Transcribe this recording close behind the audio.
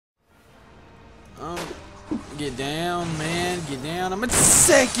Get down, man. Get down. I'm in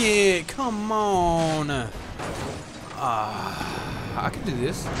second. Come on. I can do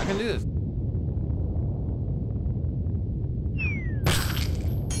this. I can do this.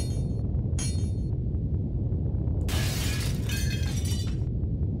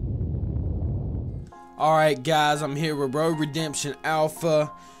 Alright guys, I'm here with Road Redemption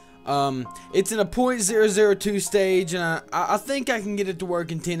Alpha. It's in a .002 stage, and I think I can get it to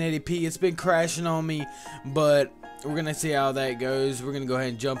work in 1080p. It's been crashing on me, but we're gonna see how that goes. We're gonna go ahead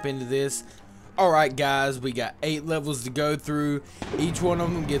and jump into this. Alright guys, we got 8 levels to go through. Each one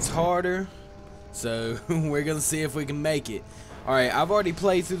of them gets harder, so we're gonna see if we can make it. Alright, I've already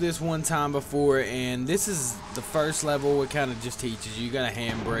played through this one time before, and this is the first level. It kind of just teaches you. You got a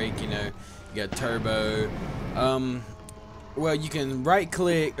handbrake, you know. You got turbo. Well, you can right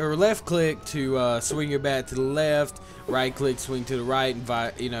click or left click to swing your bat to the left, right click swing to the right,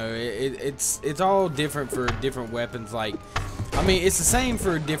 and you know, it's all different for different weapons. Like, I mean, it's the same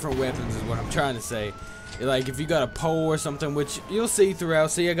for different weapons is what I'm trying to say. Like if you got a pole or something, which you'll see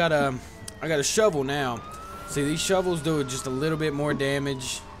throughout. See, I got a shovel now. See, these shovels do just a little bit more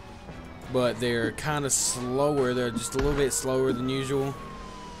damage, but they're kind of slower. They're just a little bit slower than usual.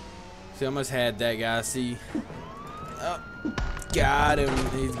 See, I almost had that guy. See, oh, got him.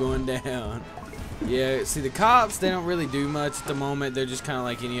 He's going down. Yeah, see, the cops, they don't really do much at the moment. They're just kind of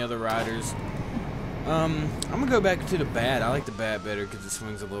like any other riders. I'm gonna go back to the bat. I like the bat better because it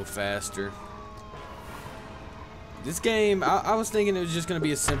swings a little faster. This game, I was thinking it was just gonna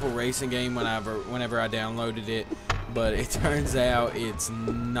be a simple racing game whenever I downloaded it, but it turns out it's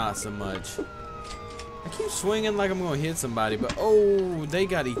not so much. I keep swinging like I'm gonna hit somebody, but oh, they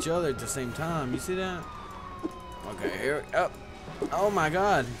got each other at the same time. You see that? Okay, here up. Oh my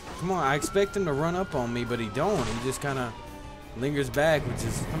God! Come on, I expect him to run up on me, but he don't. He just kind of lingers back, which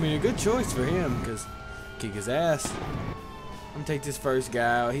is, I mean, a good choice for him because kick his ass. I'm gonna take this first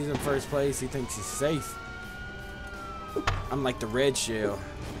guy out. He's in first place. He thinks he's safe. I'm like the red shell.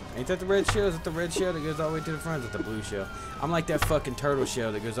 Ain't that the red shell? Is it the red shell that goes all the way to the front? Is it the blue shell? I'm like that fucking turtle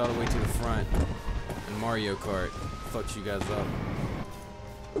shell that goes all the way to the front. Mario Kart fucks you guys up.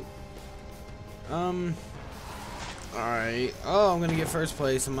 Alright. Oh, I'm gonna get first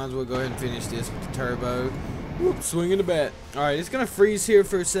place. I might as well go ahead and finish this with the turbo. Whoop, swinging the bat. Alright, it's gonna freeze here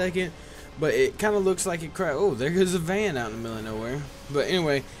for a second, but it kind of looks like it oh, there goes a van out in the middle of nowhere. But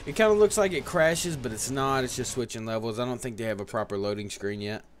anyway, it kind of looks like it crashes, but it's not. It's just switching levels. I don't think they have a proper loading screen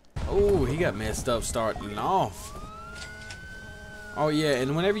yet. Oh, he got messed up starting off. Oh yeah,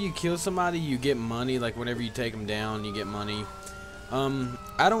 and whenever you kill somebody, you get money. Like whenever you take them down, you get money.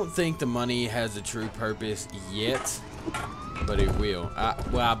 I don't think the money has a true purpose yet, but it will.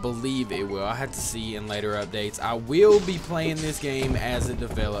 Well, I believe it will. I have to see in later updates. I will be playing this game as it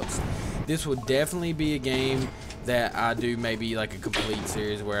develops. This will definitely be a game that I do maybe like a complete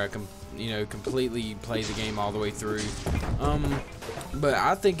series where I can, you know, completely play the game all the way through. But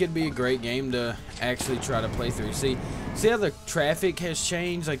I think it'd be a great game to actually try to play through. See how the traffic has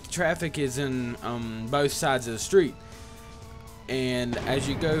changed? Like the traffic is in both sides of the street. And as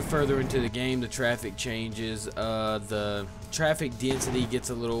you go further into the game, the traffic changes. The traffic density gets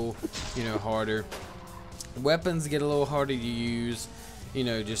a little, you know, harder. Weapons get a little harder to use. You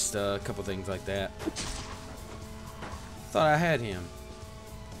know, just a couple things like that. Thought I had him.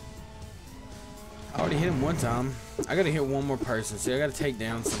 I already hit him one time. I gotta hit one more person. See, I gotta take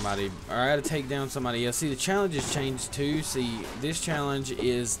down somebody. Or I gotta take down somebody else. See, the challenge has changed too. See, this challenge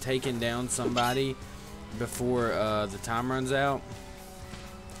is taking down somebody before the time runs out.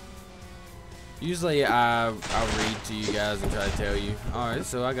 Usually I'll read to you guys and try to tell you. Alright,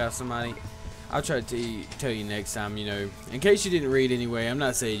 so I got somebody. I'll try to tell you next time, you know. In case you didn't read anyway, I'm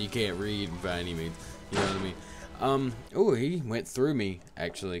not saying you can't read by any means. You know what I mean? Oh, he went through me,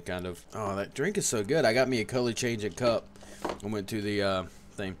 actually, kind of. Oh, that drink is so good. I got me a color changing cup. I went to the,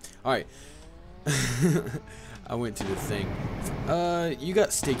 thing. Alright. I went to the thing. You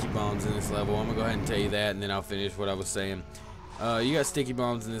got sticky bombs in this level. I'm gonna go ahead and tell you that, and then I'll finish what I was saying. You got sticky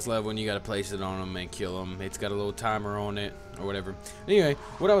bombs in this level, and you gotta place it on them and kill them. It's got a little timer on it, or whatever. Anyway,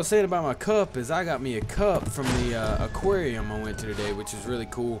 what I was saying about my cup is I got me a cup from the, aquarium I went to today, which is really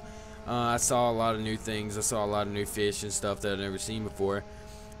cool. I saw a lot of new things. I saw a lot of new fish and stuff that I've never seen before.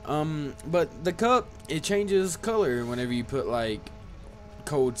 But the cup, it changes color whenever you put like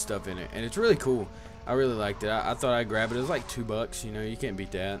cold stuff in it, and it's really cool. I really liked it. I thought I'd grab it. It was like $2, you know, you can't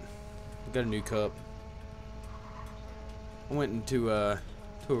beat that. Got a new cup. I went into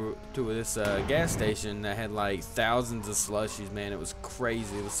this gas station that had like thousands of slushies, man. It was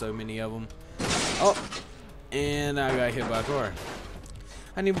crazy. There was so many of them. Oh, and I got hit by a car.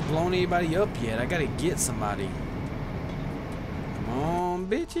 I haven't even blown anybody up yet. I gotta get somebody. Come on,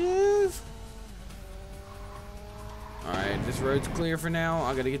 bitches. Alright, this road's clear for now.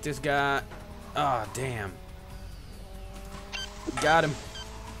 I gotta get this guy. Ah, oh, damn. Got him.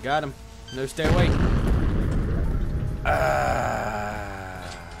 Got him. No, stay away.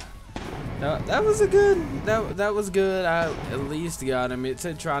 That was a good. That was good. I at least got him. It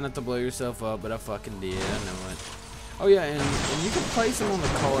said try not to blow yourself up, but I fucking did. I know it. Oh yeah, and you can place them on the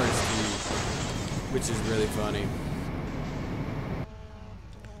cars too, which is really funny.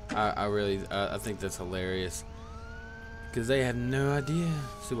 I think that's hilarious because they have no idea.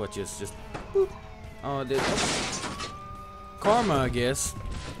 See what just boop. Oh, I did. Karma, I guess.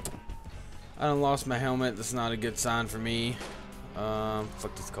 I done lost my helmet. That's not a good sign for me.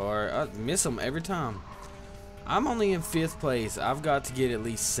 Fuck this car. I miss them every time. I'm only in 5th place. I've got to get at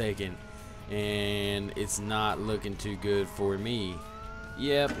least 2nd. And it's not looking too good for me.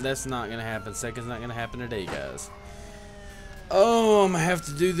 Yep, that's not gonna happen. 2nd's not gonna happen today, guys. Oh, I'm gonna have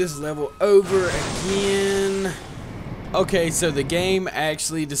to do this level over again. Okay, so the game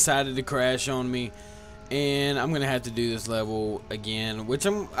actually decided to crash on me. And I'm gonna have to do this level again, which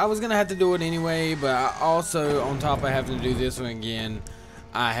I was gonna have to do it anyway, but I also, on top of having to do this one again,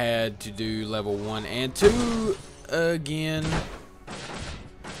 I had to do level 1 and 2 again.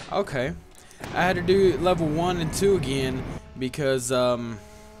 Okay, I had to do level 1 and 2 again because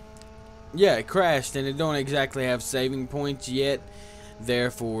yeah, it crashed and it don't exactly have saving points yet.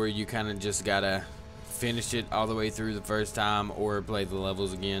 Therefore, you kind of just gotta finish it all the way through the first time or play the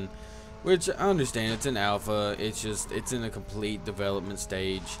levels again. Which I understand, it's an alpha. It's just it's in a complete development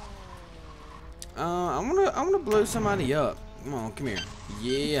stage. I'm gonna blow somebody up. Come on, come here.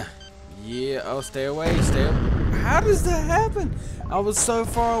 Yeah, yeah. Oh, stay away, stay up. How does that happen? I was so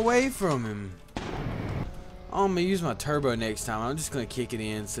far away from him. Oh, I'm gonna use my turbo next time. I'm just gonna kick it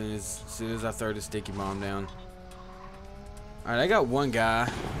in as soon as I throw the sticky bomb down. All right, I got one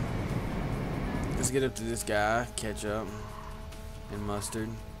guy. Let's get up to this guy. Ketchup and mustard.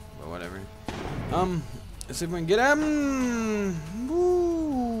 But whatever. Let's see if we can get him.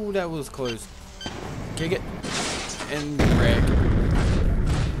 Woo, that was close. Kick it and wreck.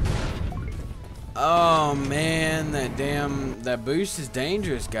 Oh man, that boost is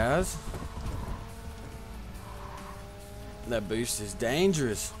dangerous, guys. That boost is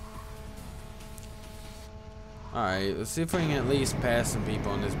dangerous. All right, let's see if we can at least pass some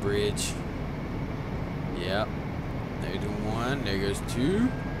people on this bridge. Yep. There's 1. There goes 2.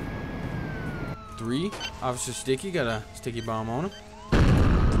 3. Officer Sticky got a sticky bomb on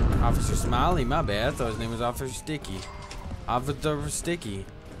him. Officer Smiley, my bad. I thought his name was Officer Sticky. Officer Sticky.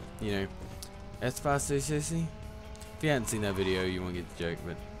 You know. S560. If you hadn't seen that video, you won't get the joke,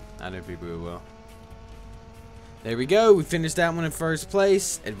 but I know people who will. There we go. We finished that one in 1st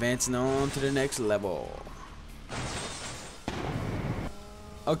place. Advancing on to the next level.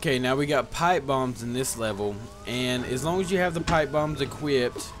 Okay, now we got pipe bombs in this level. And as long as you have the pipe bombs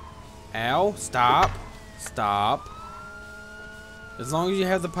equipped. Ow, stop. Stop. As long as you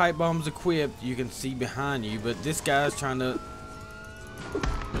have the pipe bombs equipped, you can see behind you. But this guy's trying to...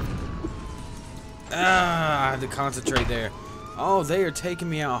 I had to concentrate there. Oh, they are taking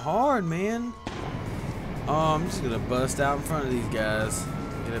me out hard, man. Oh, I'm just going to bust out in front of these guys.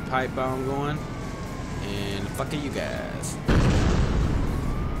 Get a pipe bomb going. And fuck you guys.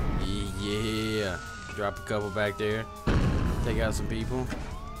 Yeah. Drop a couple back there. Take out some people.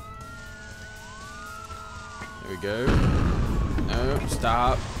 There we go. Nope.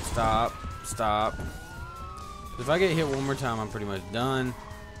 Stop. Stop. Stop. If I get hit one more time, I'm pretty much done.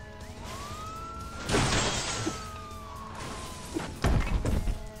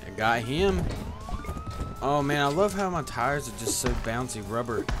 I got him. Oh man, I love how my tires are just so bouncy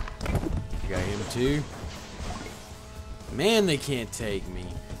rubber. I got him too. Man, they can't take me.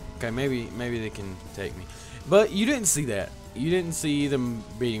 Okay, maybe they can take me. But you didn't see that. You didn't see them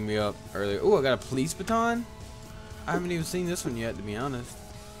beating me up earlier. Oh, I got a police baton. I haven't even seen this one yet, to be honest.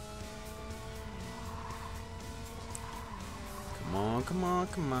 Come on, come on,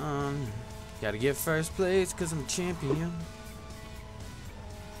 come on. Gotta get 1st place because I'm champion.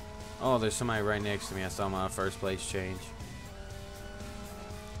 Oh, there's somebody right next to me. I saw my 1st place change.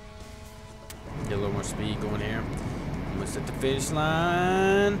 Get a little more speed going here. Almost at the finish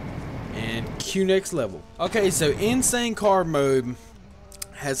line. And Q next level. Okay, so insane car mode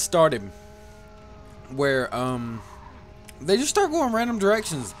has started where they just start going random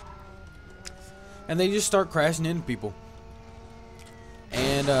directions. And they just start crashing into people.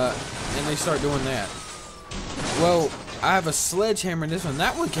 And they start doing that. Well, I have a sledgehammer in this one.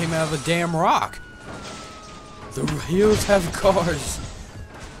 That one came out of a damn rock. The hills have cars.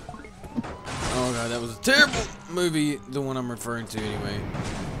 god, that was a terrible movie, the one I'm referring to anyway.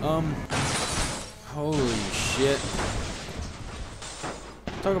 Holy shit.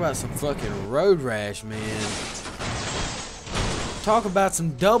 Talk about some fucking road rash, man. Talk about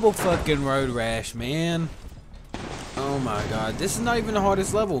some double fucking road rash, man. Oh my god, this is not even the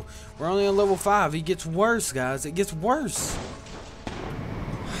hardest level. We're only on level 5. It gets worse, guys. It gets worse.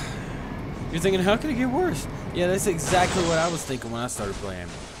 You're thinking, how can it get worse? Yeah, that's exactly what I was thinking when I started playing.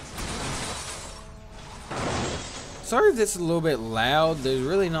 Sorry if this is a little bit loud. There's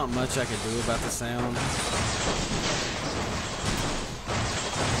really not much I can do about the sound.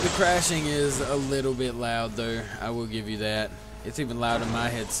 The crashing is a little bit loud though. I will give you that. It's even loud in my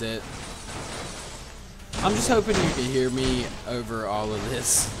headset. I'm just hoping you can hear me over all of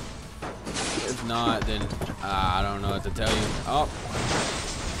this. If not, then I don't know what to tell you. Oh.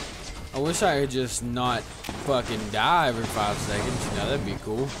 I wish I could just not fucking die every 5 seconds. You know, that'd be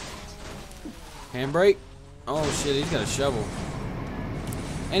cool. Handbrake. Oh shit, he's got a shovel.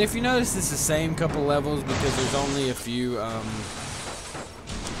 And if you notice, it's the same couple levels because there's only a few like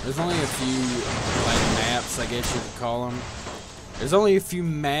maps, I guess you could call them. There's only a few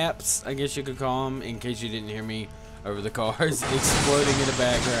maps, I guess you could call them, in case you didn't hear me over the cars exploding in the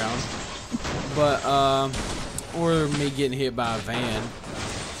background. But or me getting hit by a van.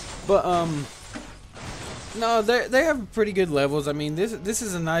 But no, they have pretty good levels. I mean, this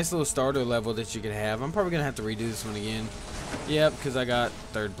is a nice little starter level that you can have. I'm probably gonna have to redo this one again. Yep, because I got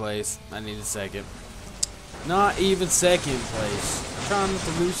 3rd place. I needed 2nd. Not even 2nd place. I'm trying not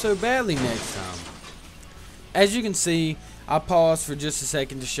to lose so badly next time. As you can see, I paused for just a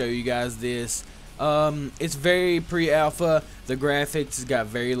second to show you guys this. It's very pre-alpha. The graphics has got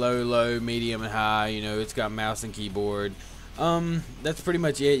very low, medium, and high. You know, it's got mouse and keyboard. That's pretty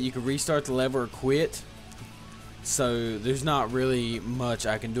much it. You can restart the level or quit. So there's not really much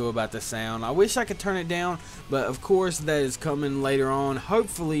I can do about the sound. I wish I could turn it down, but of course that is coming later on,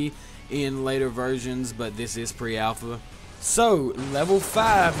 hopefully in later versions, but this is pre-alpha. So level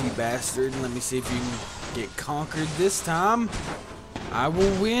 5, you bastard. Let me see if you can get conquered this time. I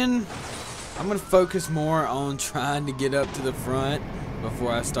will win. I'm gonna focus more on trying to get up to the front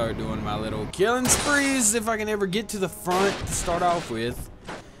before I start doing my little killing sprees, if I can ever get to the front to start off with.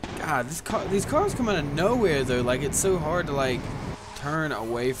 God, these cars come out of nowhere though. Like, it's so hard to like turn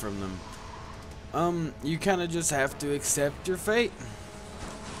away from them. You kind of just have to accept your fate.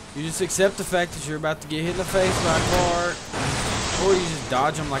 You just accept the fact that you're about to get hit in the face by a car, or you just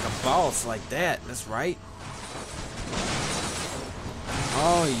dodge them like a boss, like that. That's right.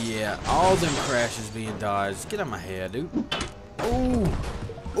 Oh yeah, all them crashes being dodged. Get out of my head, dude. Ooh,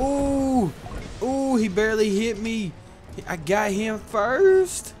 ooh, ooh! He barely hit me. I got him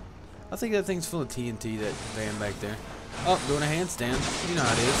first. I think that thing's full of TNT, that van back there. Oh, doing a handstand. You know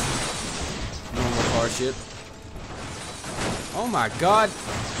how it is. Normal car shit. Oh my god.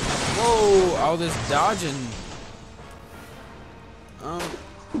 Whoa, all this dodging.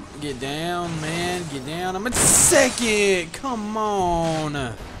 Get down, man. Get down. I'm in 2nd. Come on.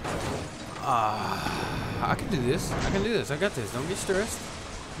 I can do this. I can do this. I got this. Don't get stressed.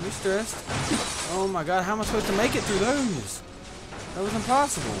 Don't get stressed. Oh my god, how am I supposed to make it through those? That was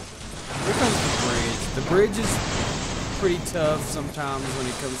impossible. Here comes the bridge. The bridge is pretty tough sometimes when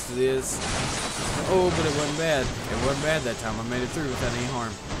it comes to this. Oh, but it wasn't bad. It wasn't bad that time. I made it through without any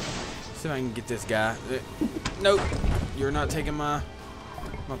harm. See if I can get this guy. Nope. You're not taking my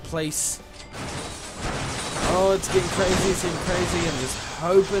place. Oh, it's getting crazy. It's getting crazy. I'm just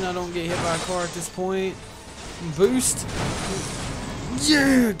hoping I don't get hit by a car at this point. Boost.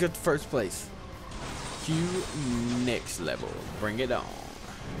 Yeah, got the 1st place. Cue next level. Bring it on.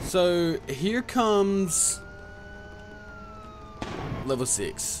 So here comes level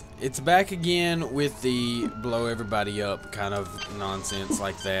 6. It's back again with the blow everybody up kind of nonsense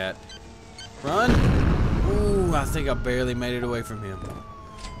like that. Run. Ooh, I think I barely made it away from him.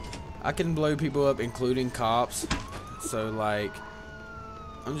 I can blow people up, including cops. So like,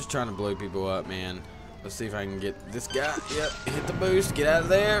 I'm just trying to blow people up, man. Let's see if I can get this guy. Yep, hit the boost. Get out of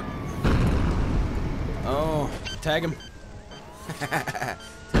there. Oh, tag him.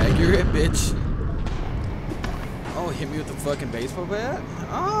 Tag your hit, bitch. Oh, hit me with the fucking baseball bat?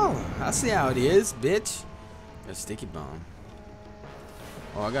 Oh, I see how it is, bitch. A sticky bomb.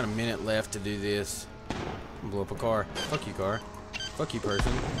 Oh, I got a minute left to do this. Blow up a car. Fuck you, car. Fuck you,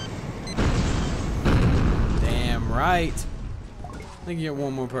 person. Damn right. I think you get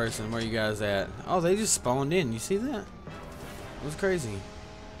one more person. Where you guys at? Oh, they just spawned in. You see that? That was crazy.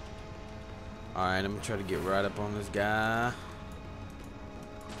 Alright, I'm gonna try to get right up on this guy.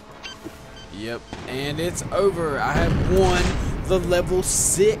 Yep, and it's over. I have won the level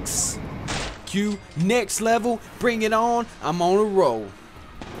 6 Q, next level, bring it on, I'm on a roll.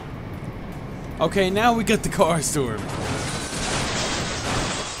 Okay, now we got the car storm.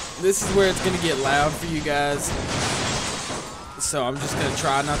 This is where it's gonna get loud for you guys. So I'm just gonna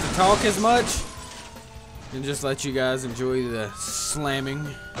try not to talk as much and just let you guys enjoy the slamming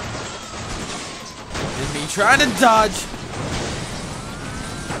and me trying to dodge.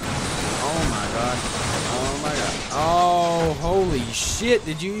 Oh my god. Oh my god. Oh, holy shit.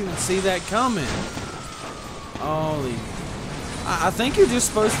 Did you even see that coming? Holy. I think you're just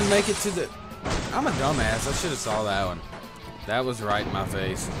supposed to make it to the... I'm a dumbass. I should have saw that one. That was right in my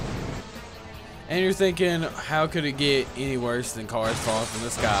face. And you're thinking, how could it get any worse than cars falling from the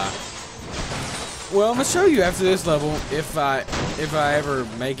sky? Well, I'm gonna show you after this level if I ever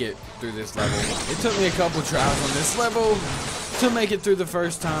make it through this level. It took me a couple tries on this level to make it through the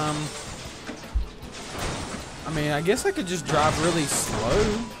first time. I mean, I guess I could just drive really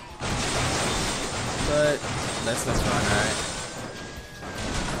slow, but that's not fun, right?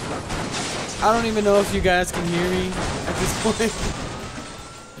 I don't even know if you guys can hear me at this point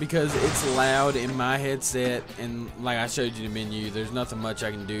because it's loud in my headset, and like I showed you the menu, there's nothing much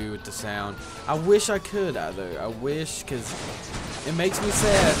I can do with the sound. I wish I could either. I wish, because it makes me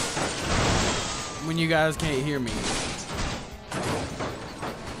sad when you guys can't hear me.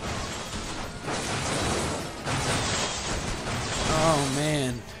 Oh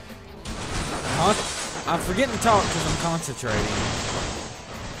man, I'm forgetting to talk because I'm concentrating.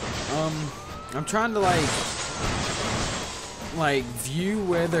 I'm trying to like view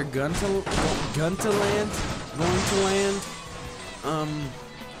where they're going to land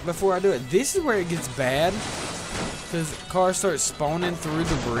before I do it. This is where it gets bad because cars start spawning through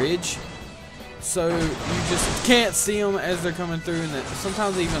the bridge, so you just can't see them as they're coming through, and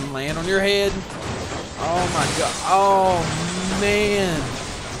sometimes they even land on your head. Oh my god. Oh man,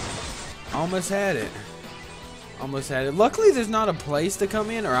 almost had it. Almost had it. Luckily there's not a place to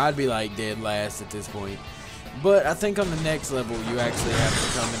come in, or I'd be like dead last at this point. But I think on the next level you actually have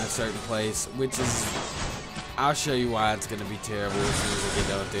to come in a certain place, which is, I'll show you why it's going to be terrible as soon as I get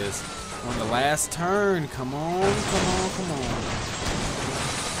done with this. On the last turn, come on, come on, come on.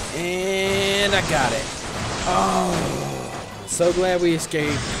 And I got it. Oh, so glad we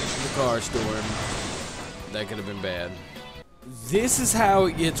escaped the car storm. That could have been bad. This is how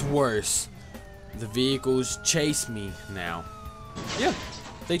it gets worse. The vehicles chase me now. Yeah,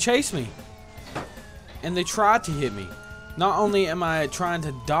 they chase me. And they try to hit me. Not only am I trying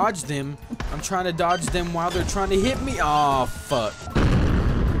to dodge them, I'm trying to dodge them while they're trying to hit me. Oh, fuck.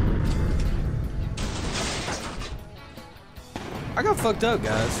 I got fucked up,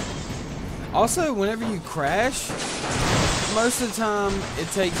 guys. Also, whenever you crash, most of the time it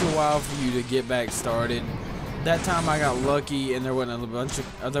takes a while for you to get back started. That time I got lucky and there wasn't a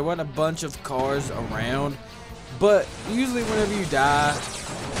bunch of cars around. But usually whenever you die,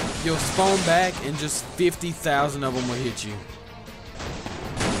 you'll spawn back and just 50,000 of them will hit you.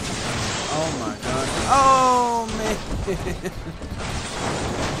 Oh my god. Oh man.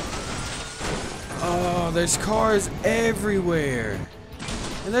 Oh, there's cars everywhere.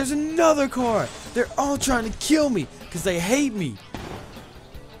 And there's another car. They're all trying to kill me because they hate me.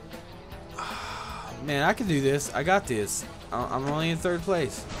 Man, I can do this. I got this. I'm only in third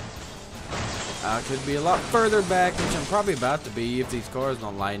place. I could be a lot further back, which I'm probably about to be if these cars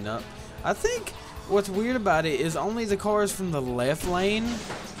don't line up. I think what's weird about it is only the cars from the left lane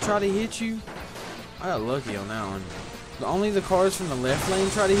try to hit you. I got lucky on that one. Only the cars from the left lane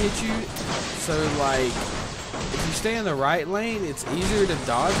try to hit you. So, like, if you stay in the right lane, it's easier to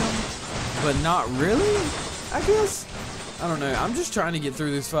dodge them, but not really, I guess. I don't know. I'm just trying to get through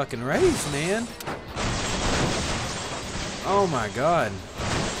this fucking race, man. Oh my god.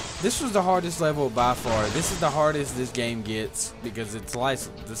 This was the hardest level by far. This is the hardest this game gets because it's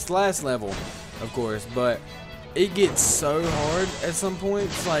this last level, of course, but it gets so hard at some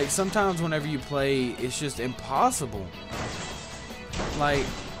points. Like, sometimes whenever you play, it's just impossible. Like,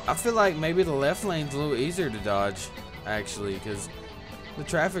 I feel like maybe the left lane's a little easier to dodge, actually, because the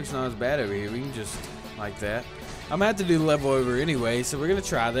traffic's not as bad over here. We can just, like that. I'm going to have to do the level over anyway, so we're going to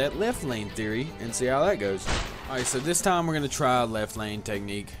try that left lane theory and see how that goes. Alright, so this time we're going to try a left lane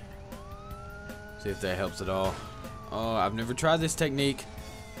technique. See if that helps at all. Oh, I've never tried this technique.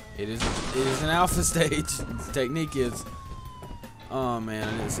 It is an alpha stage. The technique is... Oh man,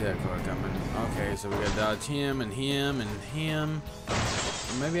 I didn't see that car coming. Okay, so we got to dodge him and him and him.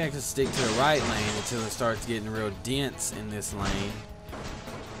 Or maybe I can stick to the right lane until it starts getting real dense in this lane.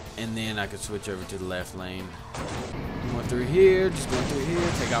 And then I could switch over to the left lane. Going through here, just going through here,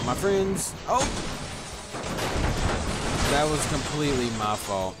 take out my friends. Oh! That was completely my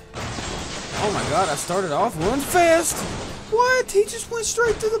fault. Oh my god, I started off running fast. What? He just went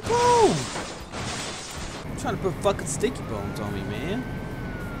straight to the pole. I'm trying to put fucking sticky bones on me, man.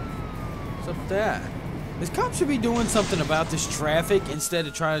 What's up with that? This cop should be doing something about this traffic instead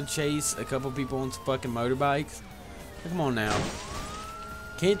of trying to chase a couple people on fucking motorbikes. Come on now.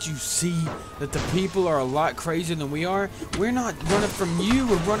 Can't you see that the people are a lot crazier than we are? We're not running from you,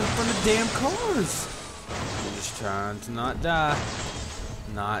 we're running from the damn cars. We're just trying to not die.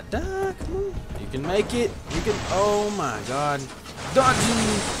 Not die, come on. You can make it. You can, oh my god. Dodging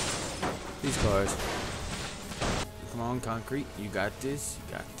these cars. Come on, concrete. You got this,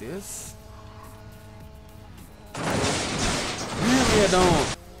 you got this. Really, I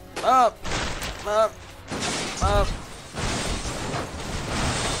don't. Up, up, up.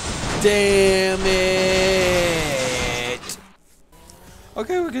 Damn it!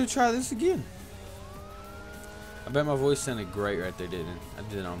 Okay, we're gonna try this again. I bet my voice sounded great right there, didn't it? I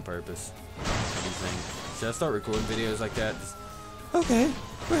did it on purpose. What do you think? Should I start recording videos like that? Just, okay,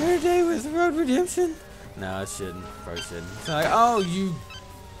 we're here today with Road Redemption. No, I shouldn't. Probably shouldn't. It's like, oh, you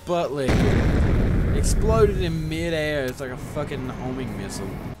butt lick. Exploded in midair. It's like a fucking homing missile.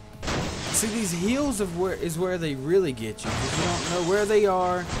 See, these hills is where they really get you, because you don't know where they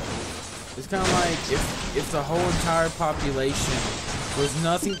are. It's kind of like if the whole entire population was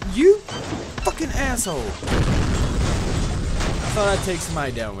nothing. You fucking asshole! I thought I'd take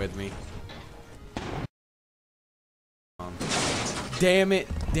somebody down with me. Damn it!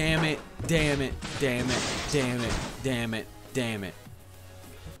 Damn it! Damn it! Damn it! Damn it! Damn it! Damn it!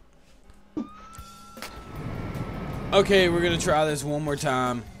 Okay, we're gonna try this one more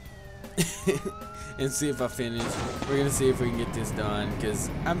time. And see if I finish. We're gonna see if we can get this done, because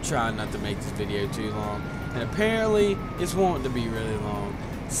I'm trying not to make this video too long, and apparently it's wanting to be really long.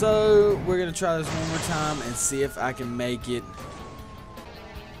 So we're gonna try this one more time and see if I can make it.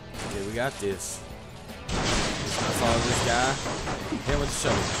 Okay, we got this. Just gonna follow this guy. Hit with the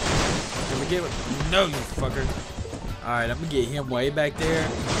shovel. Can we get it? No, you fucker. Alright, I'm gonna get him way back there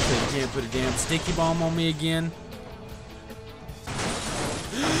so you can't put a damn sticky bomb on me again.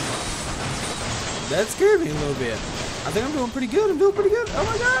 That scared me a little bit. I think I'm doing pretty good. I'm doing pretty good. Oh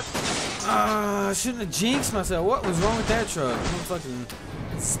my god. I shouldn't have jinxed myself. What was wrong with that truck? Some fucking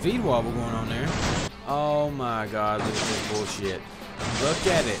speed wobble going on there. Oh my god. Look at this bullshit. Look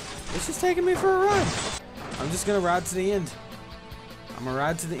at it. It's just taking me for a ride. I'm just going to ride to the end. I'm going to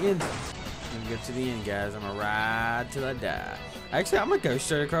ride to the end. I'm going to get to the end, guys. I'm going to ride till I die. Actually, I'm going to go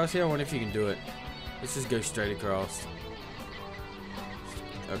straight across here. I wonder if you can do it. Let's just go straight across.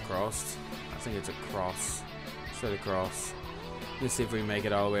 Across. I think it's across. Straight across. Let's see if we can make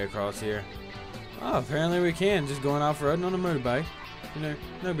it all the way across here. Oh, apparently we can. Just going off-roading on a motorbike. You know,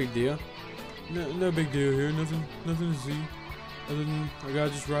 no big deal. No big deal here. Nothing to see. Other than a guy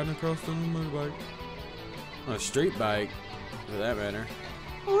just riding across on a motorbike. On a street bike, for that matter.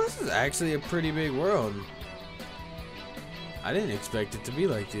 Oh, this is actually a pretty big world. I didn't expect it to be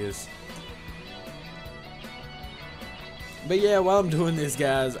like this. But yeah, while I'm doing this,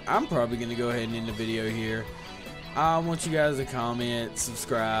 guys, I'm probably going to go ahead and end the video here. I want you guys to comment,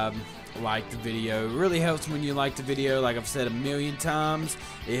 subscribe, like the video. It really helps when you like the video. Like I've said a million times,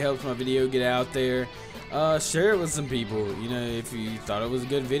 it helps my video get out there. Share it with some people, you know, if you thought it was a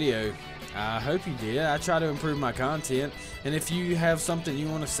good video. I hope you did. I try to improve my content, and if you have something you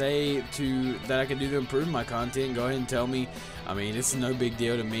want to say that I can do to improve my content, go ahead and tell me. I mean, it's no big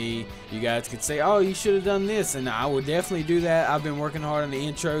deal to me. You guys could say, oh, you should have done this, and I will definitely do that. I've been working hard on the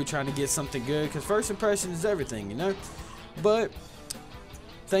intro, trying to get something good, because first impression is everything, you know. But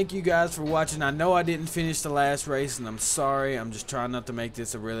thank you guys for watching. I know I didn't finish the last race, and I'm sorry. I'm just trying not to make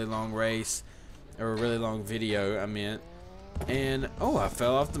this a really long race, or a really long video, I meant. And, oh, I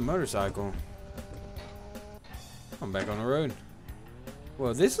fell off the motorcycle. I'm back on the road.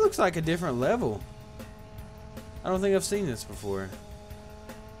 Well, this looks like a different level. I don't think I've seen this before.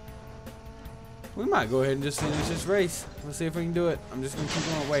 We might go ahead and just finish this race. Let's see if we can do it. I'm just going to keep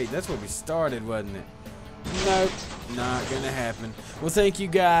going. Wait, that's where we started, wasn't it? Nope, not going to happen. Well, thank you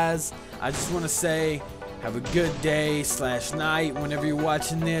guys. I just want to say, have a good day / night whenever you're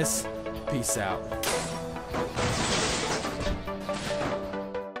watching this. Peace out.